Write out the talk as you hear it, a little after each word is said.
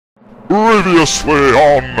Previously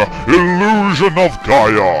on Illusion of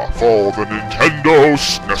Gaia for the Nintendo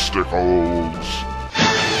SNESticles.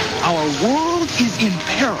 Our world is in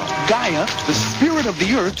peril. Gaia, the spirit of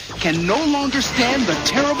the Earth, can no longer stand the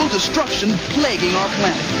terrible destruction plaguing our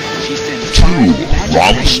planet. She sends Two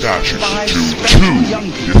Rama statues to two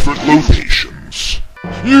different locations.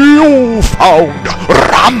 You found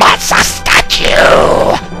Rama's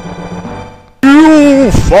statue!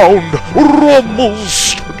 You found Rama's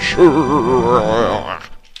statue!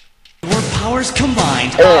 Your powers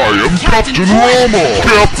combined. I am Captain Rama!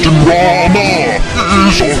 Captain Rama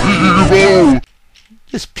is a hero!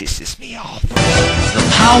 This pisses me off. The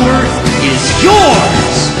power is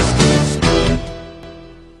yours!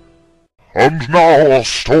 And now our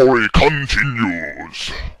story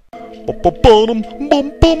continues.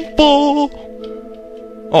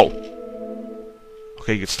 Oh.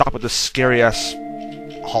 Okay, you can stop with this scary-ass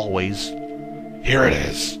hallways. Here it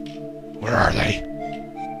is. Where are they?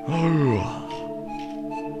 Oh.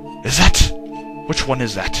 Is that? Which one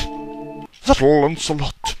is that? Is that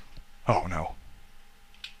Lancelot? Oh, no.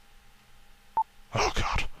 Oh,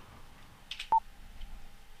 God.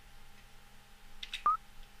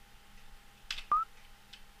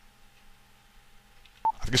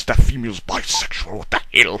 I guess that female's bisexual. What the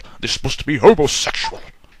hell? They're supposed to be homosexual.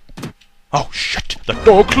 Oh, shit. The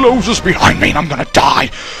door closes behind me and I'm gonna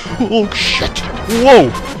die. Oh, shit. Whoa.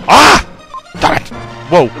 Ah! Damn it.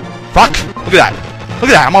 Whoa. Fuck. Look at that. Look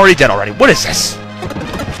at that. I'm already dead already. What is this?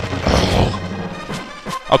 Oh.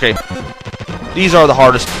 Okay. These are the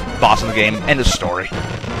hardest boss in the game. End of story.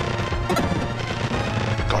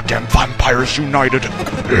 Goddamn vampires united.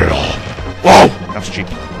 Yeah. Whoa! That was cheap.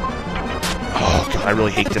 Oh, God. I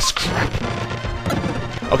really hate this crap.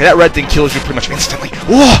 Okay, that red thing kills you pretty much instantly.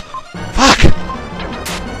 Whoa! Fuck!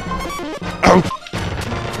 Oh!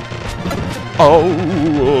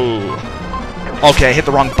 Oh! Okay, I hit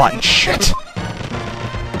the wrong button. Shit!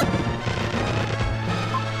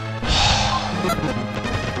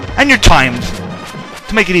 And you're timed!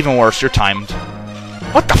 To make it even worse, you're timed.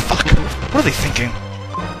 What the fuck? What are they thinking?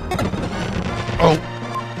 Oh!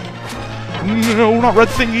 No, not red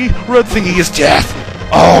thingy! Red thingy is death!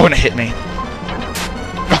 Oh, and it hit me.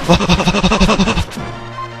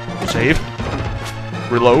 Save.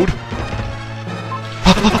 Reload.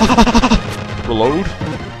 Reload.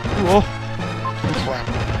 Oh. Crap.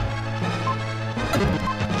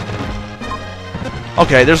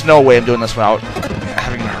 Okay, there's no way I'm doing this without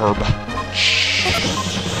having a herb.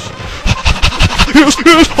 Yes,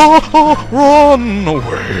 yes, run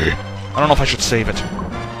away. I don't know if I should save it.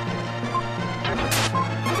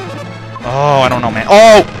 Oh, I don't know, man.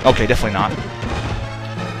 Oh! Okay, definitely not.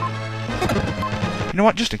 You know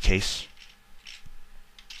what? Just in case.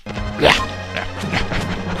 Yeah.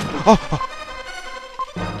 Oh.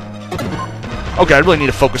 Okay, I really need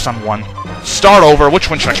to focus on one. Start over. Which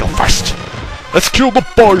one should I kill first? Let's kill the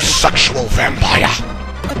bisexual vampire.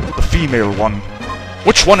 The female one.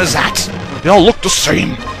 Which one is that? They all look the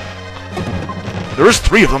same. There is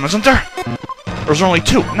 3 of them, isn't there? Or is there only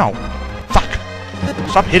 2? No. Fuck.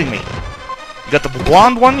 Stop hitting me. You got the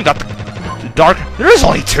blonde one, you got the dark... There is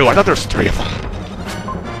only 2. I thought there was 3 of them.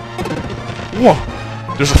 Whoa!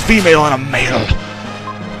 There's a female and a male.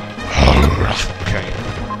 Okay.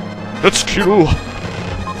 Let's kill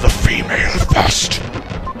the female first.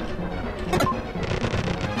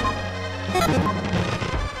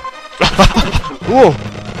 Whoa!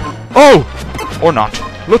 Oh! Or not.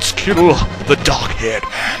 Let's kill the dog-haired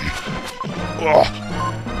man. Oh.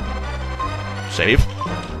 Save.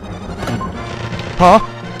 Huh?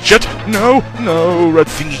 Shit! No! No! Red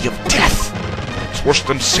thingy of death! It's worse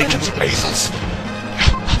than Satan's lasers.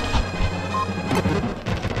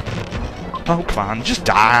 Oh, come on, just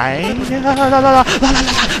die.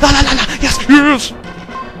 Yes, yes!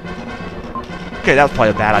 Okay, that was probably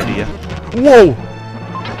a bad idea. Whoa!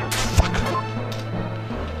 Fuck.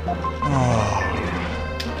 Oh.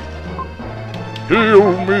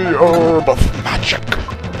 Heal me, herb of magic.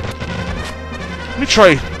 Let me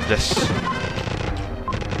try this.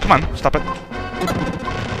 Come on, stop it.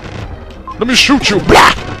 Let me shoot you!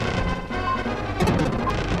 Blah!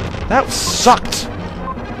 That sucked.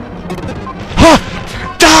 Huh!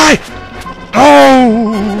 Die!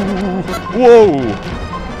 Oh! Whoa!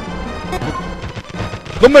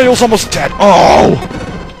 The male's almost dead. Oh!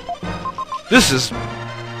 This is...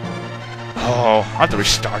 Oh, I have to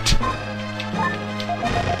restart.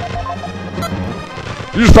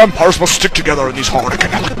 These vampires must stick together in these hard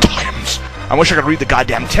economic times. I wish I could read the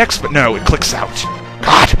goddamn text, but no, it clicks out.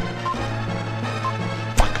 God!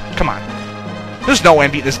 Fuck, come on. There's no way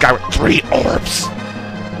I'm beating this guy with 3 orbs.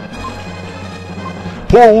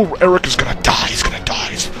 Poor old Eric is gonna die. He's gonna die.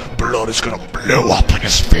 His blood is gonna blow up in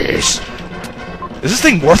his face. Is this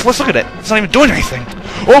thing worthless? Look at it. It's not even doing anything.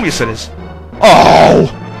 Oh, yes it is.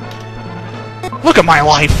 Oh! Look at my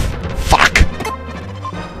life. Fuck.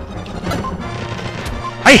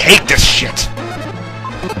 I hate this shit.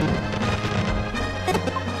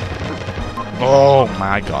 Oh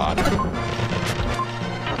my god.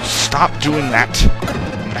 Stop doing that.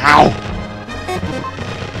 Now.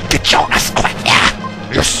 Get your ass quick. Yeah.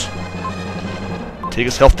 Yes. Take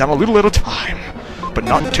his health down a little at a time. But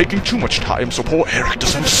not taking too much time so poor Eric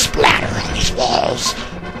doesn't splatter on these walls.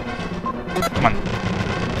 Come on.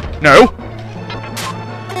 No.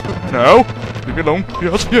 No. Leave me alone.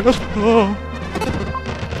 Yes, yes. Oh.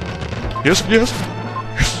 Yes, yes.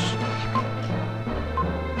 Yes.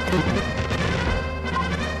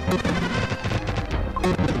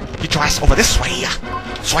 Get your ass over this way,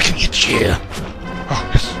 so I can get you.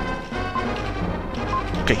 Oh, yes.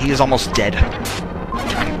 Okay, he is almost dead.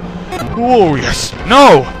 Oh, yes.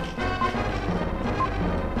 No!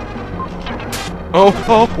 Oh,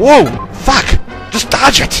 oh, whoa! Fuck! Just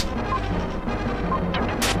dodge it!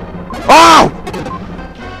 Oh!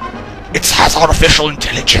 It has artificial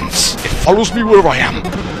intelligence. It follows me wherever I am.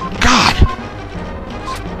 God!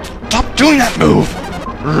 Stop doing that move!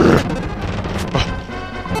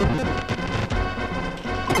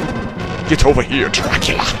 Get over here,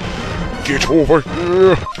 Dracula! Get over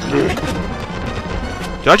here!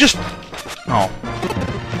 Did I just... Oh.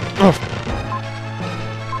 Oh!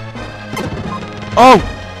 Oh!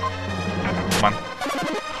 Come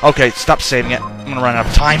on. Okay, stop saving it. I'm gonna run out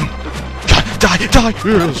of time. Die! Die!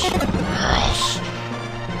 Yes! Yes!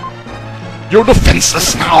 You're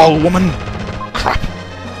defenseless now, woman! Crap!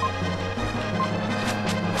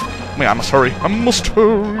 Wait, I must hurry. I must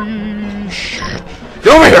hurry! Shit!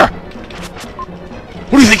 Get over here!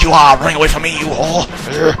 Who do you think you are? Running away from me, you whore!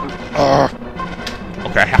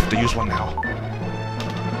 Okay, I have to use one now.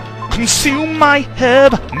 Consume my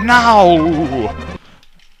head now!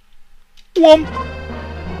 Whomp!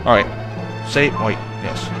 Alright. Say, wait,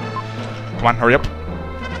 yes. Come on, hurry up.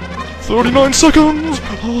 39 seconds!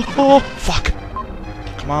 Oh, oh, fuck.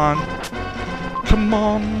 Come on. Come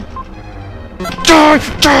on. Die!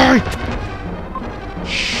 Die!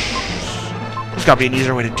 Shh. There's gotta be an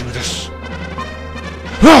easier way to do this.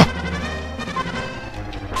 Ah!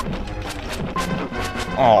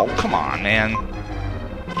 Oh, come on, man.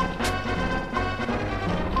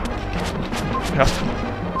 Yes.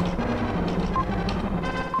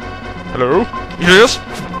 Hello? Yes?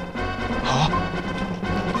 Huh?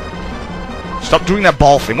 Stop doing that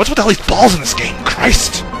ball thing. What's with all these balls in this game?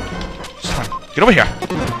 Christ! Son, get over here.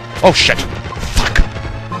 Oh, shit. Fuck.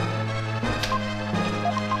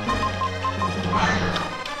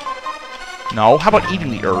 No, how about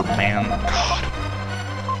eating the herb, man? God.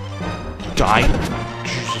 Die.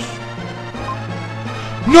 Jesus.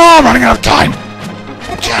 No, I'm running out of time!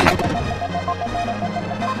 Damn it!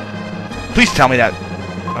 Please tell me that...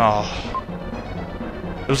 Oh.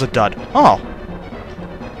 It was a dud. Oh.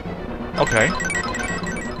 Okay.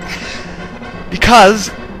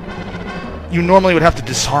 Because... you normally would have to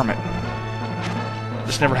disarm it.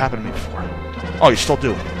 This never happened to me before. Oh, you still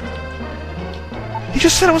do. He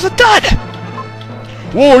just said it was a dud!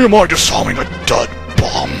 Why am I disarming a dud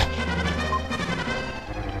bomb?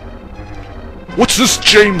 What's this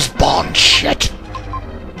James Bond shit?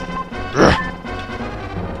 Ugh.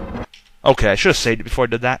 Okay, I should have saved it before I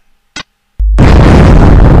did that.